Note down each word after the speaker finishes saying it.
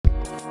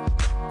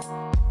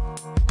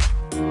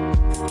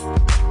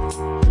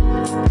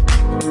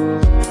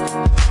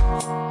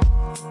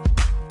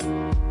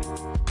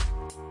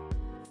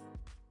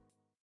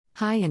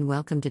Hi and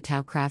welcome to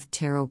Taocraft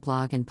Tarot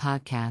blog and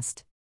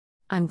podcast.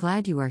 I'm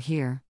glad you are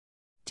here.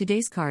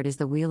 Today's card is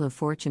the Wheel of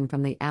Fortune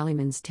from the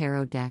Allemagne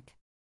Tarot deck.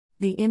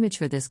 The image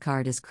for this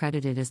card is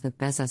credited as the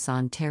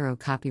Besançon Tarot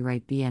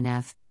copyright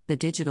BNF, the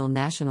Digital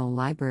National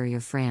Library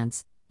of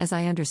France. As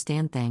I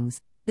understand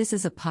things, this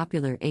is a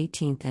popular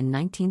 18th and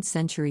 19th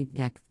century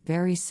deck,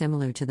 very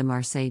similar to the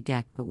Marseille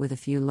deck but with a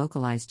few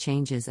localized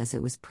changes as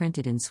it was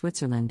printed in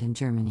Switzerland and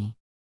Germany.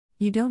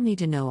 You don't need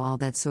to know all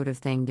that sort of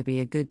thing to be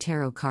a good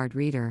tarot card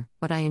reader,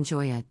 but I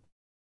enjoy it.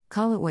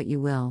 Call it what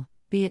you will,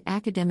 be it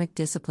academic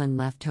discipline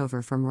left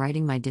over from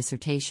writing my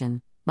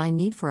dissertation, my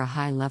need for a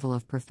high level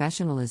of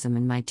professionalism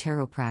in my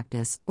tarot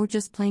practice, or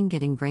just plain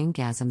getting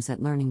braingasms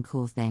at learning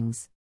cool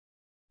things.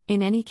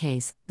 In any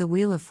case, the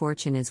Wheel of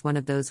Fortune is one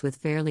of those with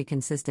fairly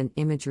consistent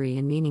imagery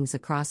and meanings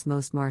across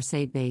most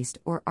Marseille-based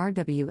or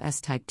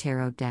RWS-type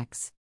tarot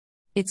decks.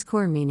 Its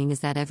core meaning is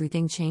that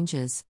everything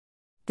changes.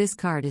 This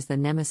card is the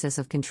nemesis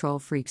of control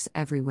freaks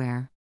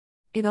everywhere.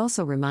 It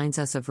also reminds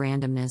us of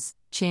randomness,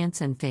 chance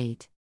and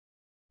fate.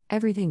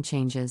 Everything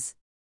changes.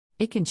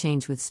 It can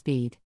change with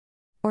speed.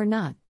 Or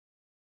not.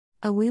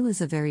 A wheel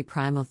is a very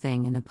primal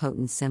thing and a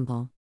potent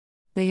symbol.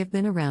 They have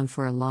been around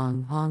for a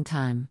long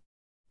time.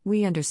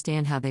 We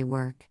understand how they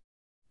work.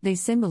 They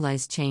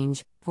symbolize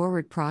change,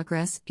 forward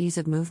progress, ease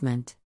of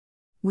movement.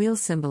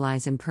 Wheels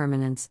symbolize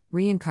impermanence,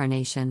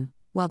 reincarnation,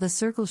 while the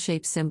circle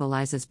shape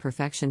symbolizes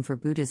perfection for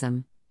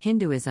Buddhism,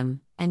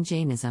 Hinduism, and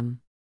Jainism.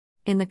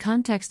 In the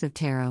context of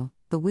tarot,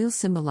 the wheel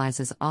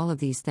symbolizes all of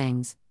these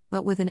things,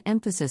 but with an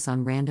emphasis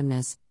on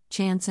randomness,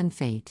 chance and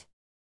fate.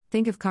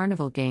 Think of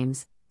Carnival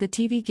Games, the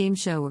TV game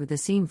show, or the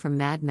scene from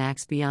Mad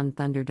Max Beyond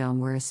Thunderdome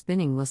where a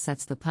spinning wheel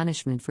sets the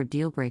punishment for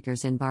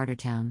deal-breakers in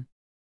Bartertown.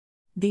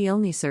 The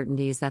only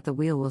certainty is that the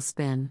wheel will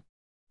spin.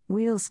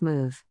 Wheels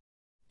move.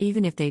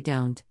 Even if they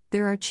don't,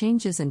 there are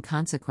changes and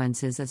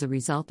consequences as a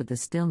result of the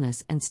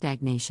stillness and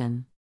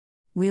stagnation.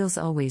 Wheels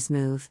always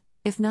move.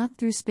 If not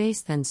through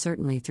space, then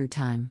certainly through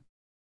time.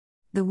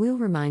 The wheel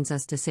reminds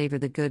us to savor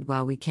the good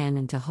while we can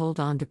and to hold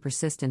on to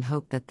persistent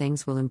hope that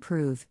things will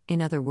improve.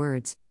 In other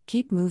words,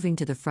 keep moving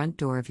to the front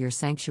door of your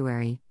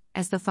sanctuary,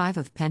 as the Five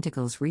of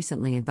Pentacles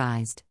recently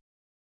advised.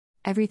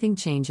 Everything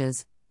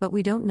changes, but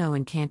we don't know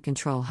and can't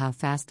control how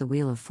fast the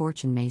Wheel of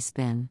Fortune may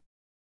spin.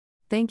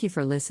 Thank you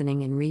for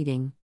listening and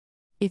reading.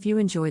 If you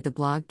enjoy the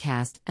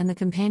blogcast and the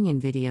companion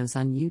videos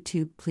on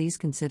YouTube, please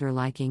consider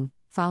liking,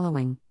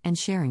 following, and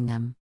sharing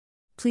them.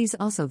 Please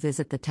also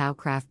visit the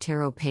Taocraft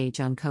Tarot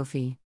page on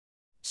Ko-fi.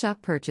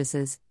 Shop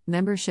purchases,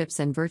 memberships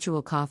and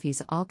virtual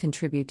coffees all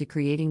contribute to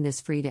creating this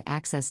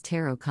free-to-access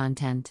tarot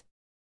content.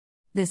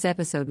 This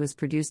episode was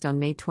produced on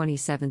May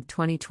 27,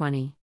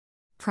 2020.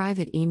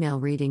 Private email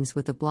readings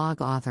with the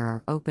blog author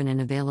are open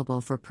and available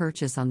for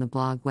purchase on the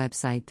blog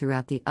website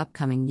throughout the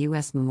upcoming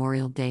U.S.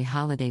 Memorial Day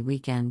holiday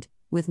weekend,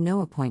 with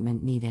no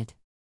appointment needed.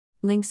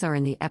 Links are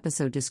in the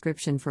episode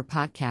description for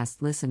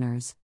podcast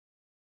listeners.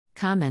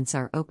 Comments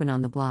are open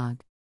on the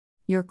blog.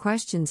 Your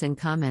questions and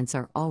comments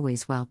are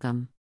always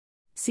welcome.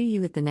 See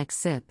you at the next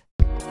sip.